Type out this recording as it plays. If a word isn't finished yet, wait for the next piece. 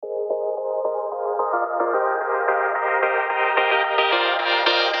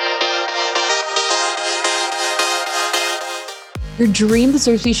Your dream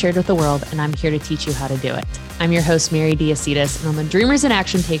deserves to be shared with the world, and I'm here to teach you how to do it. I'm your host, Mary Diacetis, and on the Dreamers and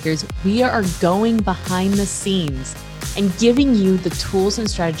Action Takers, we are going behind the scenes and giving you the tools and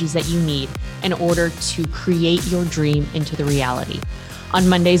strategies that you need in order to create your dream into the reality. On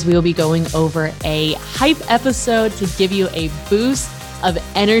Mondays, we will be going over a hype episode to give you a boost of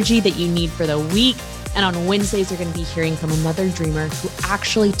energy that you need for the week. And on Wednesdays, you're going to be hearing from another dreamer who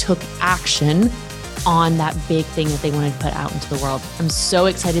actually took action on that big thing that they wanted to put out into the world. I'm so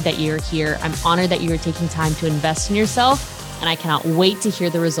excited that you're here. I'm honored that you are taking time to invest in yourself, and I cannot wait to hear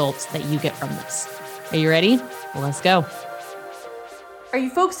the results that you get from this. Are you ready? Well, let's go. Are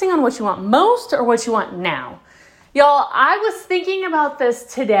you focusing on what you want most or what you want now? Y'all, I was thinking about this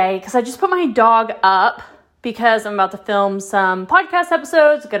today because I just put my dog up because I'm about to film some podcast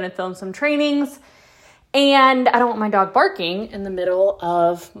episodes, going to film some trainings, and I don't want my dog barking in the middle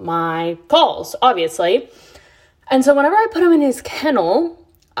of my calls, obviously. And so whenever I put him in his kennel,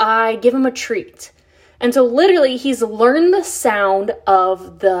 I give him a treat. And so literally he's learned the sound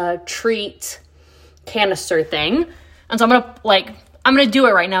of the treat canister thing. And so I'm going to do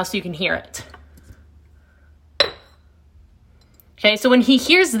it right now so you can hear it. Okay, so when he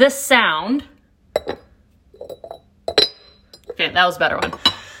hears this sound, okay, that was a better one.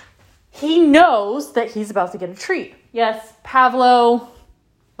 He knows that he's about to get a treat. Yes, Pavlo,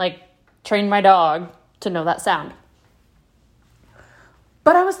 trained my dog to know that sound.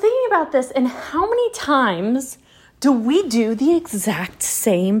 But I was thinking about this, and how many times do we do the exact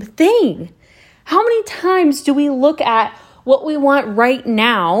same thing? How many times do we look at what we want right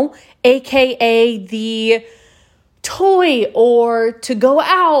now, aka the toy, or to go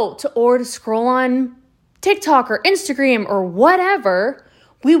out, or to scroll on TikTok or Instagram or whatever?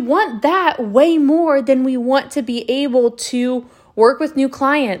 We want that way more than we want to be able to work with new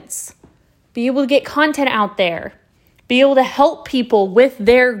clients, be able to get content out there, be able to help people with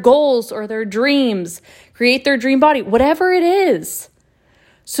their goals or their dreams, create their dream body, whatever it is.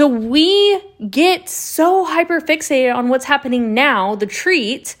 So we get so hyper fixated on what's happening now, the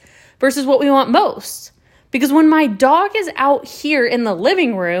treat, versus what we want most. Because when my dog is out here in the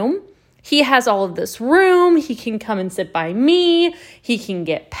living room, he has all of this room. He can come and sit by me. He can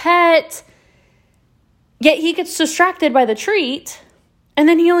get pet. Yet he gets distracted by the treat, and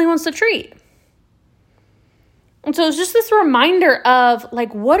then he only wants the treat. And so it's just this reminder of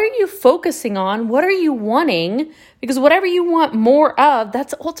what are you focusing on? What are you wanting? Because whatever you want more of,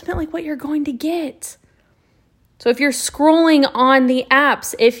 that's ultimately what you're going to get. So if you're scrolling on the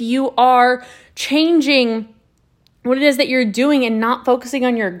apps, if you are changing what it is that you're doing and not focusing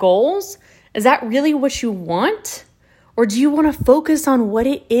on your goals, is that really what you want? Or do you want to focus on what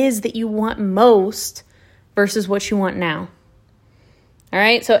it is that you want most versus what you want now? All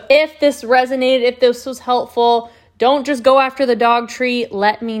right, so if this resonated, if this was helpful, don't just go after the dog treat.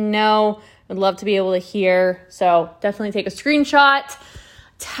 Let me know. I'd love to be able to hear. So definitely take a screenshot,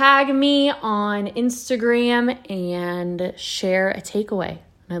 tag me on Instagram, and share a takeaway.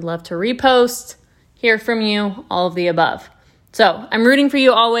 I'd love to repost, hear from you, all of the above. So I'm rooting for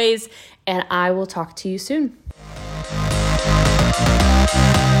you always, and I will talk to you soon.